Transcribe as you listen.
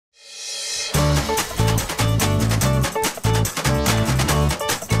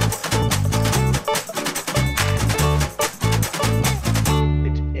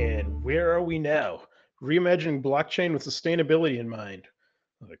Reimagining blockchain with sustainability in mind.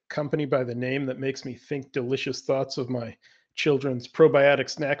 A company by the name that makes me think delicious thoughts of my children's probiotic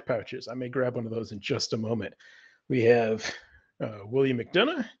snack pouches. I may grab one of those in just a moment. We have William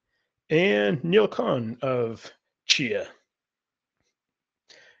McDonough and Neil Kahn of Chia.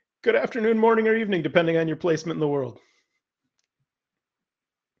 Good afternoon, morning, or evening, depending on your placement in the world.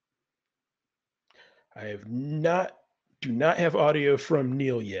 I do not have audio from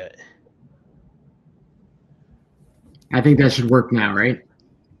Neil yet. I think that should work now, right?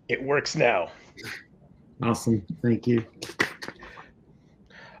 It works now. Awesome, thank you.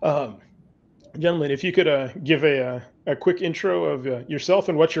 Gentlemen, if you could give a quick intro of yourself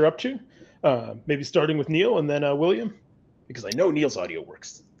and what you're up to, maybe starting with Neil and then William, because I know Neil's audio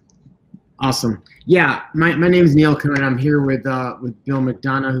works. Awesome. Yeah, my name is Neil Kahn. I'm here with Bill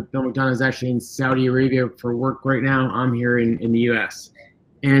McDonough. Bill McDonough is actually in Saudi Arabia for work right now. I'm here in the U.S.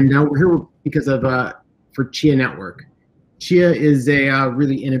 And we're here because of for Chia Network. Chia is a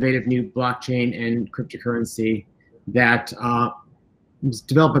really innovative new blockchain and cryptocurrency that was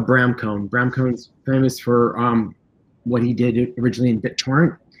developed by Bram Cohn. Bram Cohn's famous for what he did originally in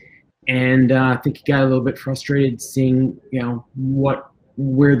BitTorrent, and I think he got a little bit frustrated seeing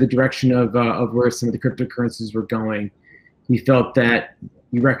where the direction of where some of the cryptocurrencies were going. He felt that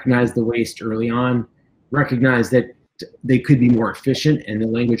he recognized the waste early on, recognized that they could be more efficient and the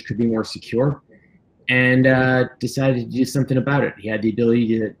language could be more secure, and decided to do something about it. He had the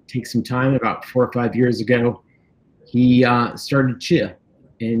ability to take some time. About 4 or 5 years ago, he started Chia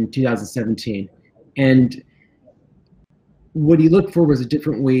in 2017. And what he looked for was a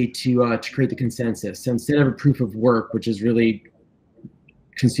different way to create the consensus. So instead of a proof of work, which is really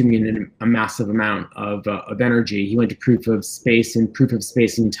consuming a massive amount of energy, he went to proof of space, and proof of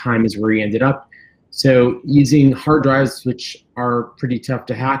space and time is where he ended up. So using hard drives, which are pretty tough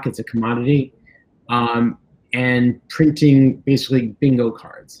to hack, it's a commodity, and printing basically bingo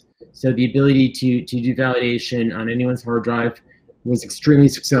cards. So the ability to do validation on anyone's hard drive was extremely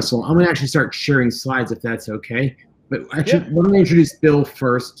successful. I'm gonna actually start sharing slides if that's okay. But actually, Let me introduce Bill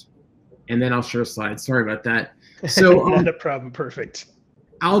first, and then I'll share slides. Sorry about that. So not a problem, perfect.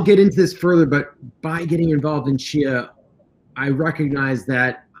 I'll get into this further, but by getting involved in Chia, I recognize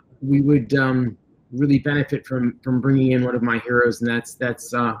that we would really benefit from bringing in one of my heroes, and that's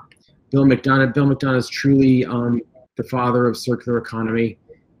Bill McDonough. Bill McDonough is truly the father of circular economy,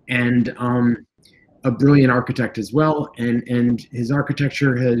 and a brilliant architect as well. And his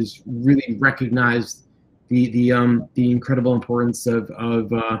architecture has really recognized the incredible importance of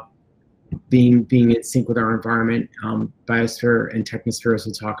being in sync with our environment, biosphere and technosphere, as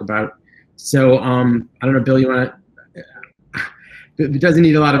we'll talk about. So I don't know, Bill, you want to? It doesn't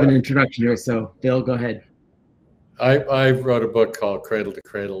need a lot of an introduction here, so Bill, go ahead. I wrote a book called Cradle to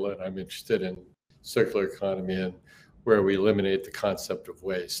Cradle, and I'm interested in circular economy and where we eliminate the concept of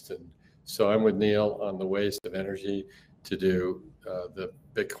waste. And so I'm with Neil on the waste of energy to do the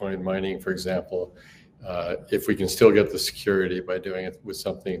Bitcoin mining, for example, if we can still get the security by doing it with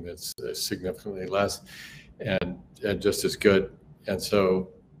something that's significantly less and just as good. And so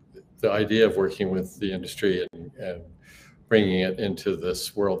the idea of working with the industry and bringing it into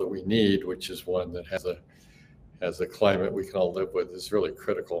this world that we need, which is one that has a climate we can all live with, is really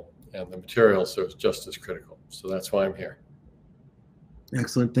critical. And the materials are just as critical. So that's why I'm here.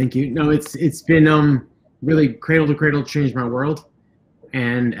 Excellent, thank you. No, it's been really cradle to cradle changed my world.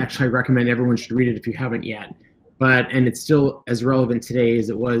 And actually, I recommend everyone should read it if you haven't yet. And it's still as relevant today as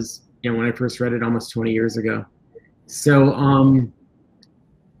it was, when I first read it almost 20 years ago. So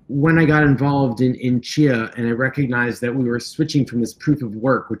when I got involved in Chia, and I recognized that we were switching from this proof of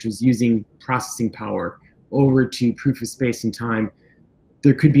work, which was using processing power, over to proof of space and time,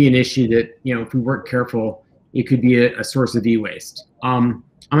 there could be an issue that, if we weren't careful, it could be a source of e-waste. I'm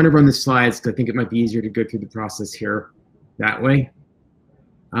going to run the slides because I think it might be easier to go through the process here that way.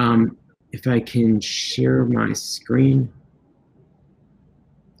 If I can share my screen,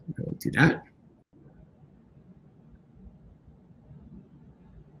 I'll do that.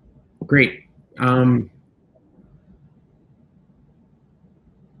 Great.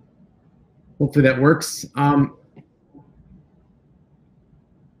 Hopefully that works.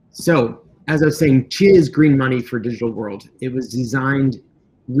 So, as I was saying, Chia is green money for a digital world. It was designed,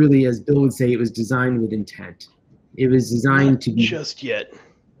 really, as Bill would say, it was designed with intent. It was designed Not to be just yet.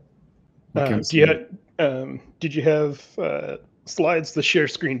 Okay, did you have slides? The share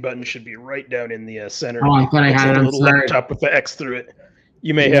screen button should be right down in the center. Oh, I thought I had it. A I'm little sorry. laptop with the X through it.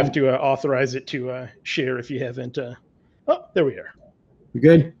 You may have to authorize it to share if you haven't. Oh, there we are. You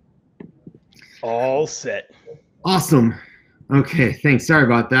good? All set. Awesome. Okay, thanks. Sorry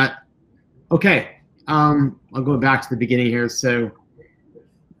about that. Okay, I'll go back to the beginning here. So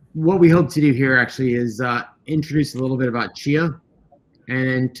what we hope to do here actually is introduce a little bit about Chia and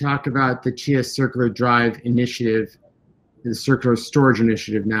then talk about the Chia Circular Drive Initiative, the Circular Storage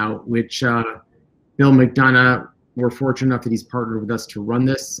Initiative now, which Bill McDonough, we're fortunate enough that he's partnered with us to run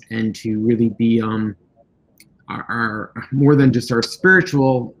this and to really be our more than just our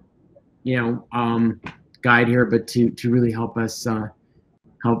spiritual, guide here, but to really help us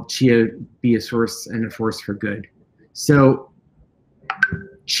help Chia be a source and a force for good. So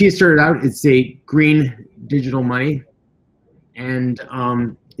Chia started out, it's a green digital money, and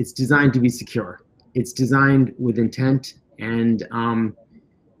it's designed to be secure. It's designed with intent and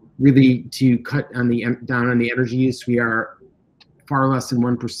really to cut down on the energy use. We are far less than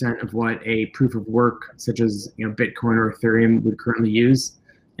 1% of what a proof of work, such as Bitcoin or Ethereum, would currently use,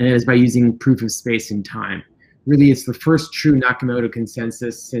 and that is by using proof of space and time. Really, it's the first true Nakamoto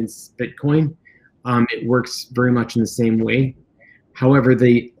consensus since Bitcoin. It works very much in the same way. However,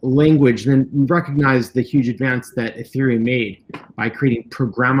 the language, then we recognize the huge advance that Ethereum made by creating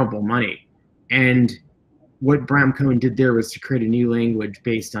programmable money. And what Bram Cohen did there was to create a new language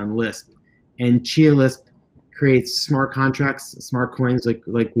based on Lisp. And Chia Lisp creates smart contracts, smart coins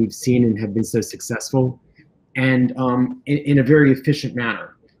like we've seen and have been so successful, and in a very efficient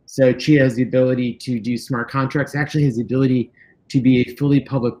manner. So Chia has the ability to do smart contracts, actually has the ability to be a fully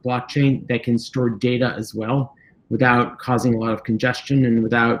public blockchain that can store data as well without causing a lot of congestion and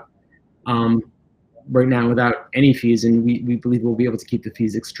without, right now, without any fees. And we believe we'll be able to keep the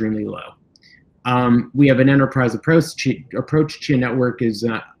fees extremely low. We have an enterprise approach. Chia Network is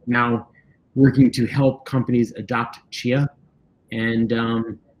now working to help companies adopt Chia.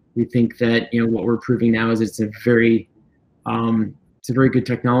 And we think that what we're proving now is it's a very good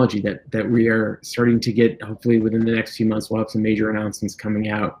technology that we are starting to get. Hopefully within the next few months, we'll have some major announcements coming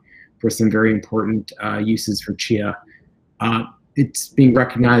out for some very important uses for Chia. It's being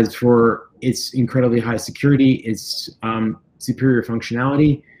recognized for its incredibly high security, its superior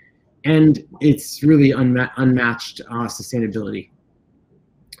functionality, and it's really unmatched sustainability.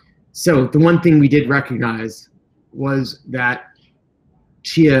 So the one thing we did recognize was that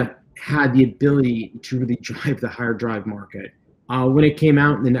Chia had the ability to really drive the hard drive market. When it came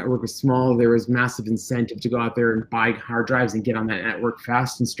out and the network was small, there was massive incentive to go out there and buy hard drives and get on that network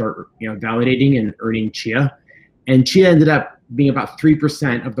fast and start validating and earning Chia. And Chia ended up being about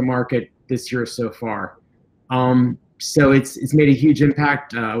 3% of the market this year so far. So it's made a huge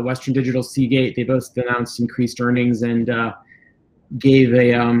impact. Western Digital, Seagate, they both announced increased earnings and gave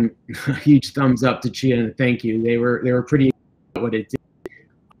a huge thumbs up to Chia and a thank you. They were pretty excited about what it did.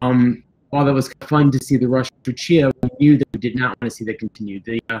 While that was fun to see the rush for Chia, we knew that we did not want to see that continue.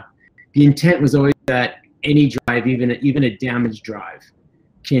 The intent was always that any drive, even a damaged drive,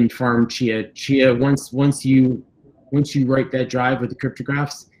 can farm Chia. Chia, once you write that drive with the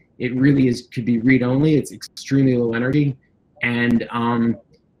cryptographs, it really could be read only. It's extremely low energy, and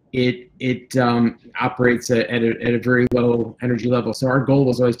it operates at a very low energy level. So our goal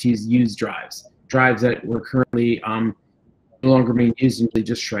was always to use used drives that were currently no longer being used and really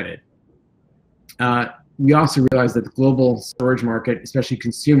just shredded. We also realized that the global storage market, especially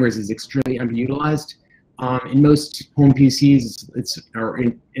consumers, is extremely underutilized. In most home PCs,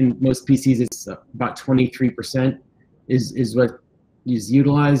 in most PCs, it's about 23% is what is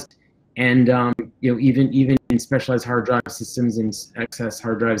utilized, and even in specialized hard drive systems and excess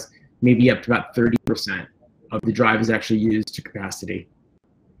hard drives, maybe up to about 30% of the drive is actually used to capacity.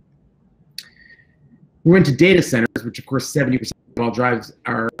 We went to data centers, which of course 70% of all drives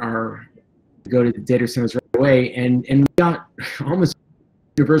go to the data centers right away, and we got almost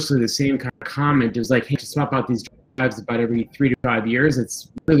universally the same kind of comment. It was like, hey, to swap out these drives about every 3 to 5 years.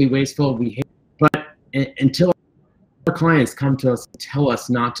 It's really wasteful. We hate it. But until our clients come to us and tell us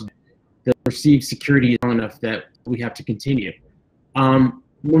not to, the perceived security is long enough that we have to continue. When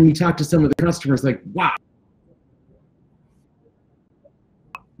we talk to some of the customers, like, wow,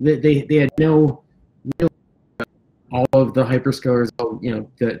 they had no real. All of the hyperscalers,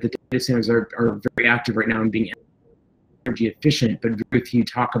 the data centers are very active right now in being energy efficient, but very few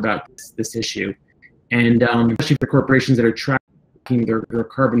talk about this issue. And especially for corporations that are tracking their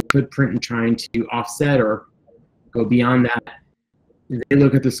carbon footprint and trying to offset or go beyond that, they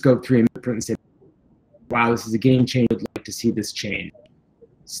look at the Scope 3 footprint and say, wow, this is a game changer. I'd like to see this change.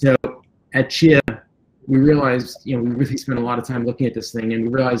 So at Chia, we realized, we really spent a lot of time looking at this thing, and we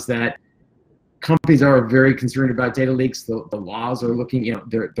realized that companies are very concerned about data leaks. The laws are looking,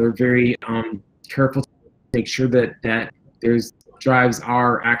 they're very careful to make sure that there's drives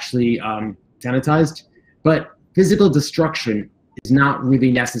are actually sanitized, but physical destruction is not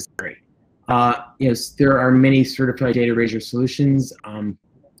really necessary. There are many certified data erasure solutions.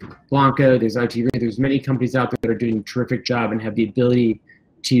 Blanco, there's IT, there's many companies out there that are doing a terrific job and have the ability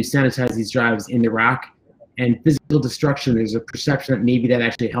to sanitize these drives in the rack. And physical destruction, there's a perception that maybe that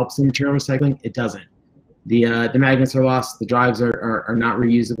actually helps in material recycling. It doesn't. The magnets are lost. The drives are not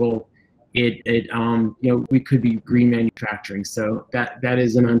reusable. We could be green manufacturing. So that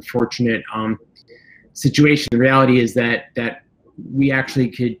is an unfortunate situation. The reality is that we actually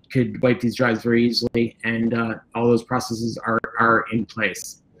could wipe these drives very easily, and all those processes are in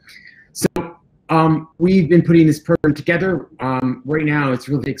place. So we've been putting this program together. Right now, it's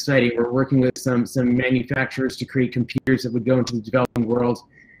really exciting. We're working with some manufacturers to create computers that would go into the developing world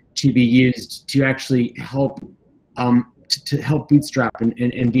to be used to actually help to help bootstrap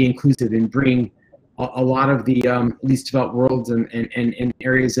and be inclusive and bring a lot of the least developed worlds and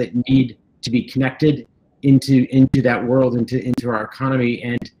areas that need to be connected into that world, into our economy.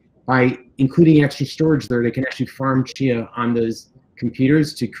 And by including extra storage there, they can actually farm Chia on those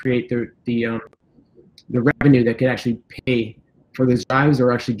computers to create the revenue that could actually pay for those drives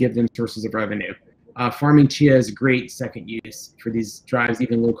or actually give them sources of revenue. Farming Chia is a great second use for these drives,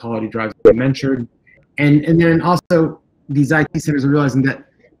 even low quality drives that I mentioned. And then also these IT centers are realizing that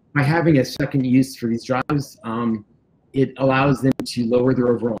by having a second use for these drives, it allows them to lower their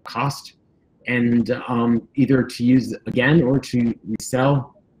overall cost and either to use again or to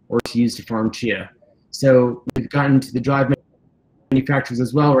resell or to use to farm Chia. So we've gotten to the drive manufacturers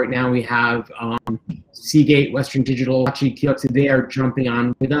as well. Right now we have Seagate, Western Digital, Hitachi, Kioxia. They are jumping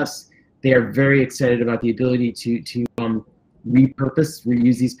on with us. They are very excited about the ability to repurpose,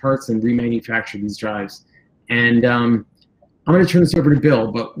 reuse these parts, and remanufacture these drives. And I'm going to turn this over to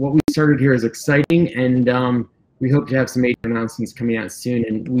Bill, but what we started here is exciting, and we hope to have some major announcements coming out soon.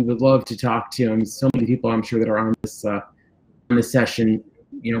 And we would love to talk to so many people, I'm sure, that are on this session,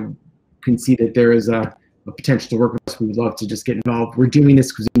 can see that there is a potential to work with us. We would love to just get involved. We're doing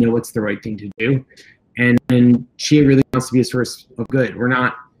this because we know it's the right thing to do, and Chia really wants to be a source of good.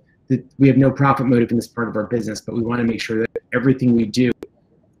 We have no profit motive in this part of our business, but we want to make sure that everything we do,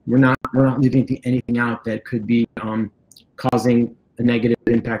 we're not leaving anything out that could be causing a negative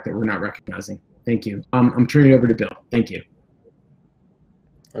impact that we're not recognizing. Thank you. I'm turning it over to Bill. Thank you.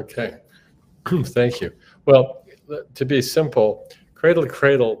 Okay. Thank you. Well, to be simple, Cradle to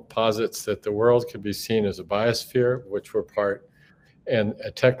Cradle posits that the world can be seen as a biosphere, which we're part, and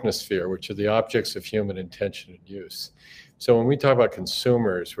a technosphere, which are the objects of human intention and use. So when we talk about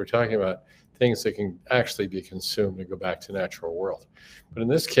consumers, we're talking about things that can actually be consumed and go back to the natural world. But in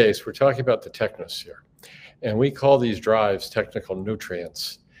this case, we're talking about the technosphere. And we call these drives technical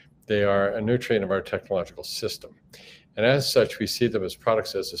nutrients. They are a nutrient of our technological system. And as such, we see them as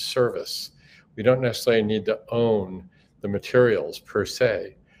products as a service. We don't necessarily need to own the materials per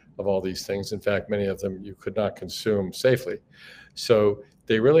se of all these things. In fact, many of them you could not consume safely. So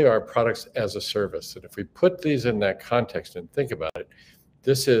they really are products as a service. And if we put these in that context and think about it,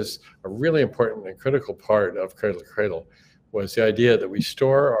 this is a really important and critical part of Cradle to Cradle, was the idea that we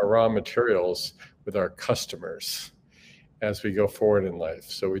store our raw materials with our customers as we go forward in life.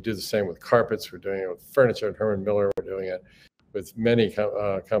 So we do the same with carpets. We're doing it with furniture at Herman Miller. We're doing it with many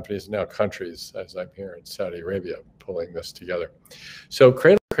companies, now countries, as I'm here in Saudi Arabia, pulling this together. So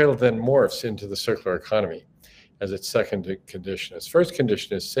Cradle to Cradle then morphs into the circular economy as its second condition. Its first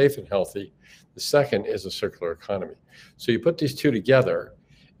condition is safe and healthy. The second is a circular economy. So you put these two together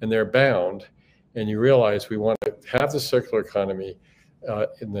and they're bound, and you realize we want to have the circular economy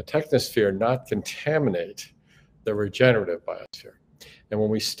in the technosphere not contaminate the regenerative biosphere. And when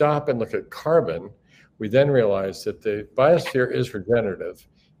we stop and look at carbon, we then realize that the biosphere is regenerative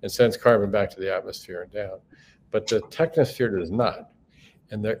and sends carbon back to the atmosphere and down, but the technosphere does not.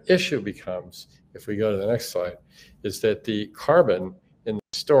 And the issue becomes, if we go to the next slide, is that the carbon in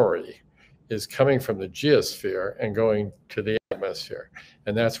the story is coming from the geosphere and going to the atmosphere.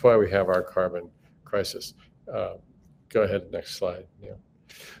 And that's why we have our carbon crisis. Go ahead, next slide. Yeah.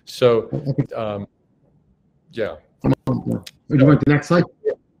 So, yeah. Would you want the next slide?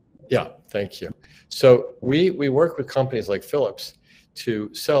 Yeah, thank you. So we work with companies like Philips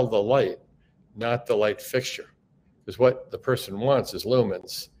to sell the light, not the light fixture. Because what the person wants is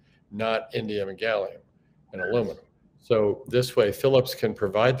lumens, not indium and gallium and aluminum. So this way, Philips can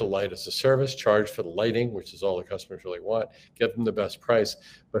provide the light as a service, charge for the lighting, which is all the customers really want, get them the best price,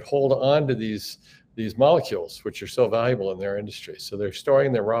 but hold on to these molecules, which are so valuable in their industry. So they're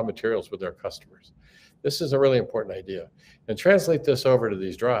storing their raw materials with their customers. This is a really important idea. And translate this over to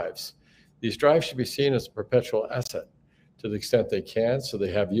these drives. These drives should be seen as a perpetual asset to the extent they can. So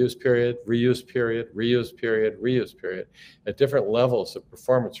they have use period, reuse period, reuse period, reuse period at different levels of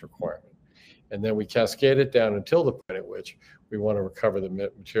performance requirement. And then we cascade it down until the point at which we want to recover the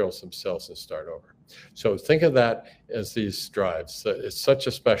materials themselves and start over. So think of that as these drives. It's such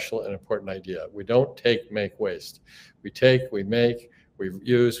a special and important idea. We don't make waste. We take, we make, we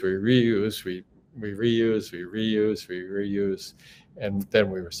use, we reuse, we reuse, we reuse, we reuse, and then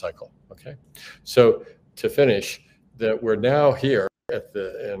we recycle. Okay. So to finish, that we're now here at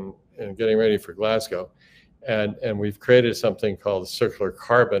the and getting ready for Glasgow. And we've created something called the circular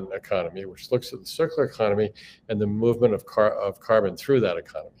carbon economy, which looks at the circular economy and the movement of carbon through that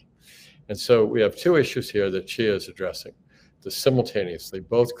economy. And so we have two issues here that Chia is addressing, the simultaneously,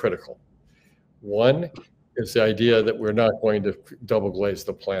 both critical. One is the idea that we're not going to double glaze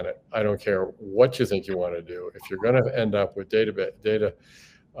the planet. I don't care what you think you want to do. If you're going to end up with data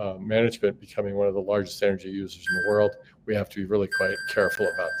management becoming one of the largest energy users in the world, we have to be really quite careful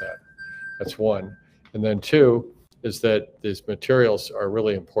about that. That's one. And then two is that these materials are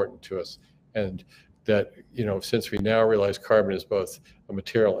really important to us, and that, you know, since we now realize carbon is both a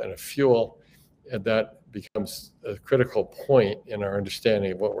material and a fuel, and that becomes a critical point in our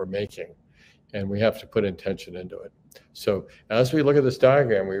understanding of what we're making, and we have to put intention into it. So as we look at this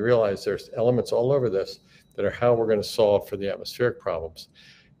diagram, we realize there's elements all over this that are how we're going to solve for the atmospheric problems,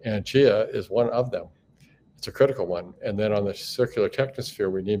 and Chia is one of them. It's a critical one. And then on the circular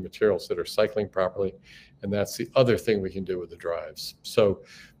technosphere, we need materials that are cycling properly. And that's the other thing we can do with the drives. So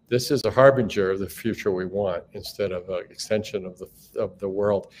this is a harbinger of the future we want, instead of an extension of the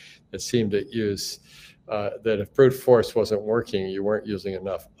world that seemed to use, that if brute force wasn't working, you weren't using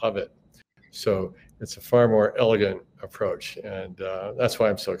enough of it. So it's a far more elegant approach. And that's why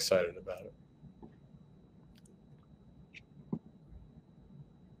I'm so excited about it.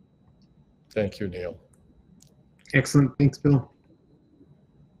 Thank you, Neil. Excellent. Thanks, Bill.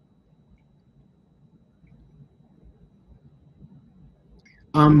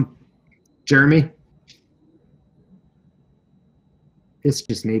 Jeremy, this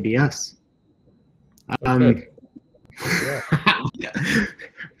just may be us. Okay.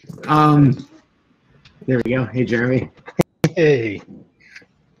 There we go. Hey, Jeremy. Hey.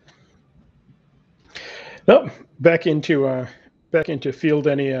 Oh, back into field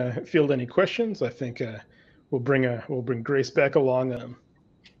any questions. I think we'll bring Grace back along.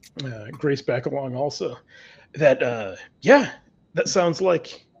 Grace back along also. That yeah, that sounds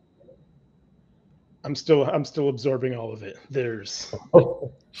like I'm still absorbing all of it. There's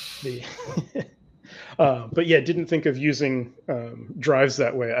the but yeah, didn't think of using drives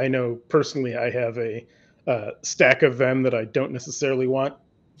that way. I know personally I have a stack of them that I don't necessarily want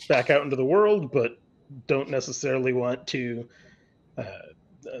back out into the world, but don't necessarily want to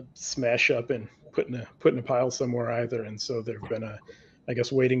smash up and put in a pile somewhere either. And so they've been I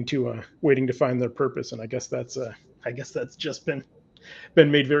guess waiting to find their purpose. And I guess that's just been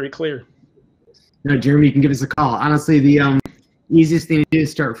made very clear. No, Jeremy, you can give us a call. Honestly, the easiest thing to do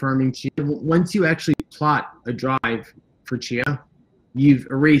is start farming Chia. Once you actually plot a drive for Chia, you've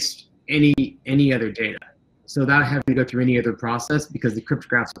erased any other data. So without having to go through any other process, because the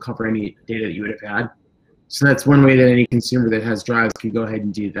cryptographs will cover any data that you would have had. So that's one way that any consumer that has drives can go ahead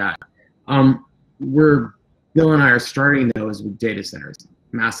and do that. Where Bill and I are starting, though, is with data centers.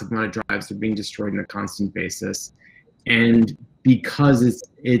 Massive amount of drives are being destroyed on a constant basis. And because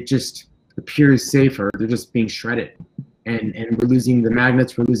it just appears safer, they're just being shredded. And we're losing the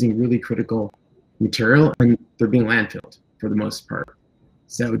magnets, we're losing really critical material, and they're being landfilled for the most part.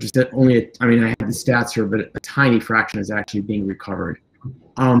 So just only, I mean, I have the stats here, but a tiny fraction is actually being recovered.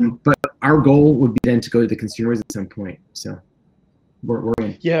 But our goal would be then to go to the consumers at some point. So we're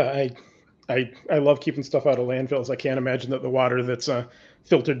in. Yeah, I love keeping stuff out of landfills. I can't imagine that the water that's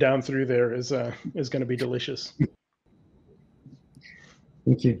filtered down through there is going to be delicious.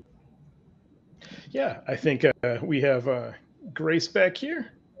 Thank you. Yeah, I think we have Grace back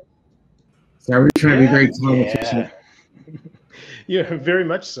here. So we're trying to be very efficient. Yeah, very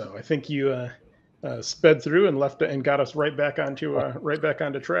much so. I think you sped through and left and got us right back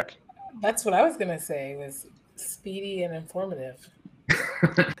onto track. That's what I was gonna say. It was speedy and informative.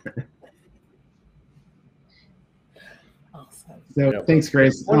 Awesome. So thanks,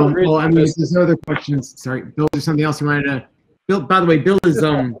 Grace. Well, I mean, if there's no other questions, sorry, Bill, there's something else you wanted to. Bill, by the way, Bill is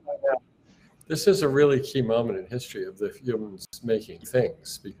This is a really key moment in history of the humans making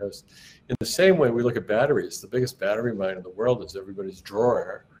things, because in the same way we look at batteries, the biggest battery mine in the world is everybody's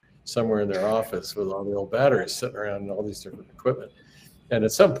drawer somewhere in their office with all the old batteries sitting around and all these different equipment. And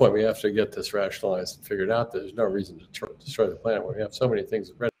at some point we have to get this rationalized and figured out that there's no reason to destroy the planet when we have so many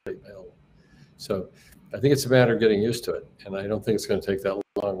things readily available. So I think it's a matter of getting used to it. And I don't think it's going to take that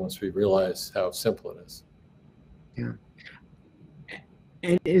long once we realize how simple it is. Yeah.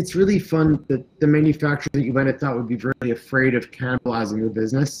 And it's really fun that the manufacturers that you might have thought would be really afraid of cannibalizing their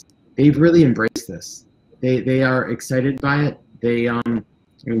business, they've really embraced this. They are excited by it. They I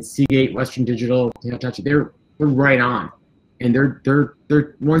mean, Seagate, Western Digital, Hitachi, they're right on. And they're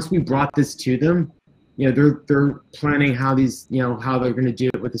once we brought this to them, you know, they're planning how these, you know, how they're going to do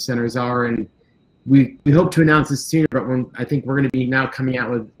it, what the centers are, and we hope to announce this sooner. But I think we're going to be now coming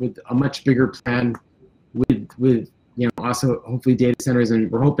out with a much bigger plan with you know, also hopefully data centers, and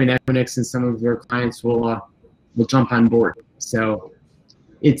we're hoping Equinix and some of their clients will jump on board. So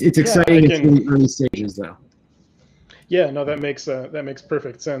it's exciting. It's really early stages though. Yeah, no, that makes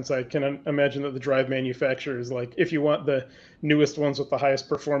perfect sense. I can imagine that the drive manufacturers, like, if you want the newest ones with the highest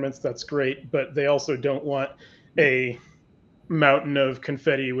performance, that's great, but they also don't want a mountain of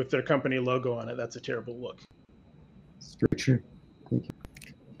confetti with their company logo on it. That's a terrible look. It's very true. Thank you.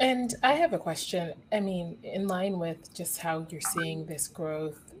 And I have a question. I mean, in line with just how you're seeing this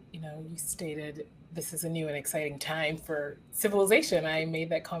growth, you know, you stated this is a new and exciting time for civilization. I made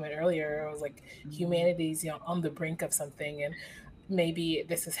that comment earlier. I was like, humanity's, you know, on the brink of something, and maybe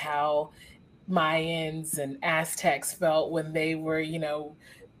this is how Mayans and Aztecs felt when they were, you know,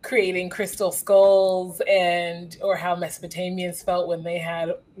 creating crystal skulls, and or how Mesopotamians felt when they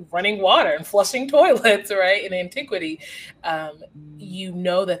had running water and flushing toilets, right, in antiquity. You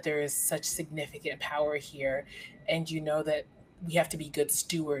know that there is such significant power here, and you know that we have to be good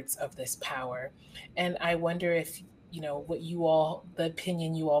stewards of this power. And I wonder if, you know, what you all, the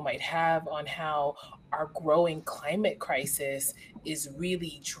opinion you all might have on how our growing climate crisis is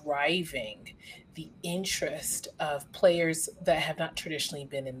really driving the interest of players that have not traditionally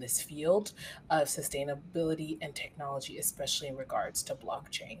been in this field of sustainability and technology, especially in regards to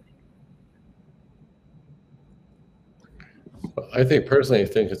blockchain. I think personally, I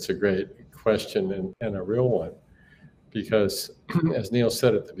think it's a great question and a real one, because as Neil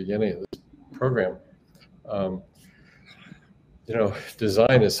said at the beginning of this program, you know,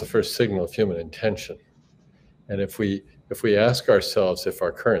 design is the first signal of human intention. And if we ask ourselves if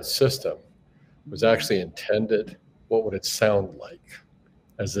our current system was actually intended, what would it sound like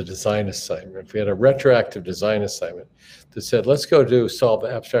as a design assignment? If we had a retroactive design assignment that said, let's go solve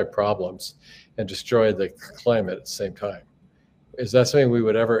abstract problems and destroy the climate at the same time, is that something we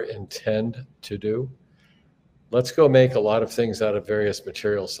would ever intend to do? Let's go make a lot of things out of various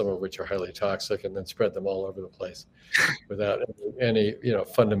materials, some of which are highly toxic, and then spread them all over the place without any, you know,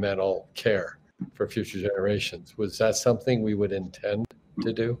 fundamental care for future generations. Was that something we would intend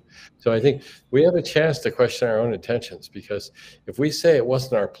to do? So I think we have a chance to question our own intentions, because if we say it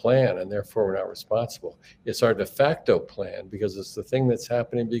wasn't our plan and therefore we're not responsible, it's our de facto plan because it's the thing that's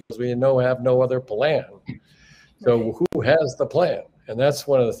happening because we have no other plan. So who has the plan? And that's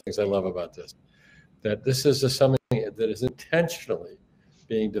one of the things I love about this, that this is something that is intentionally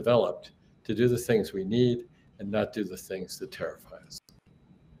being developed to do the things we need and not do the things that terrify us.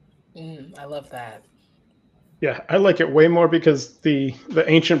 I love that. Yeah, I like it way more because the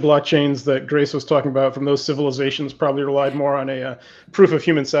ancient blockchains that Grace was talking about from those civilizations probably relied more on a proof of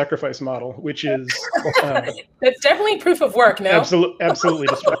human sacrifice model, which is that's definitely proof of work. No, absolutely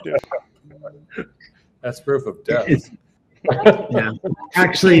destructive. That's proof of death. Yeah,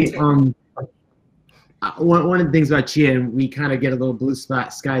 actually, one of the things about Chia, and we kind of get a little blue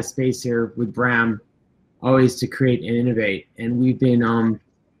sky space here with Bram, always to create and innovate, and we've been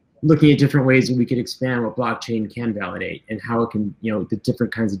looking at different ways that we could expand what blockchain can validate and how it can, you know, the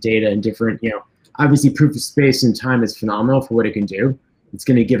different kinds of data and different, you know, obviously proof of space and time is phenomenal for what it can do. It's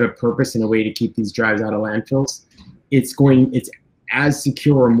going to give a purpose and a way to keep these drives out of landfills. It's as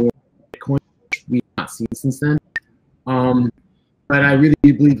secure or more Bitcoin we've not seen since then. But I really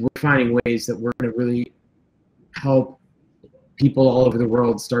believe we're finding ways that we're going to really help people all over the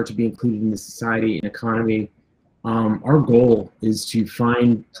world start to be included in the society and economy. Our goal is to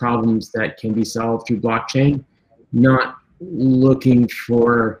find problems that can be solved through blockchain, not looking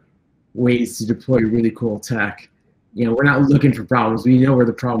for ways to deploy really cool tech. You know, we're not looking for problems. We know where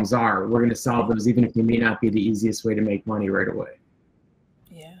the problems are. We're going to solve those, even if they may not be the easiest way to make money right away.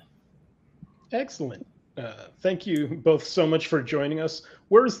 Yeah. Excellent. Thank you both so much for joining us.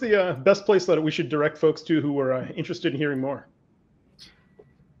 Where's the best place that we should direct folks to who are interested in hearing more?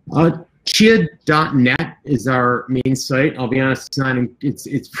 Chia.net is our main site. I'll be honest,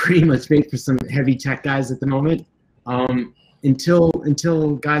 it's pretty much made for some heavy tech guys at the moment. Until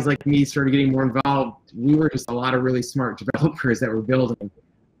guys like me started getting more involved, we were just a lot of really smart developers that were building.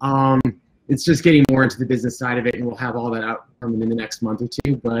 It's just getting more into the business side of it, and we'll have all that out coming in the next month or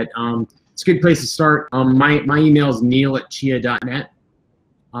two. But it's a good place to start. My email is neil@chia.net.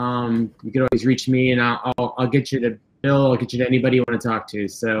 You can always reach me, and I'll get you to Bill, I'll get you to anybody you want to talk to.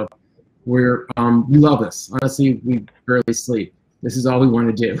 So we love this. Honestly, we barely sleep. This is all we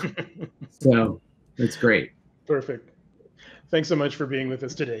want to do. So it's great. Perfect. Thanks so much for being with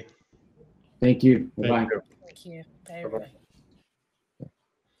us today. Thank you. Bye-bye. Thank you. Thank you. Bye, everybody.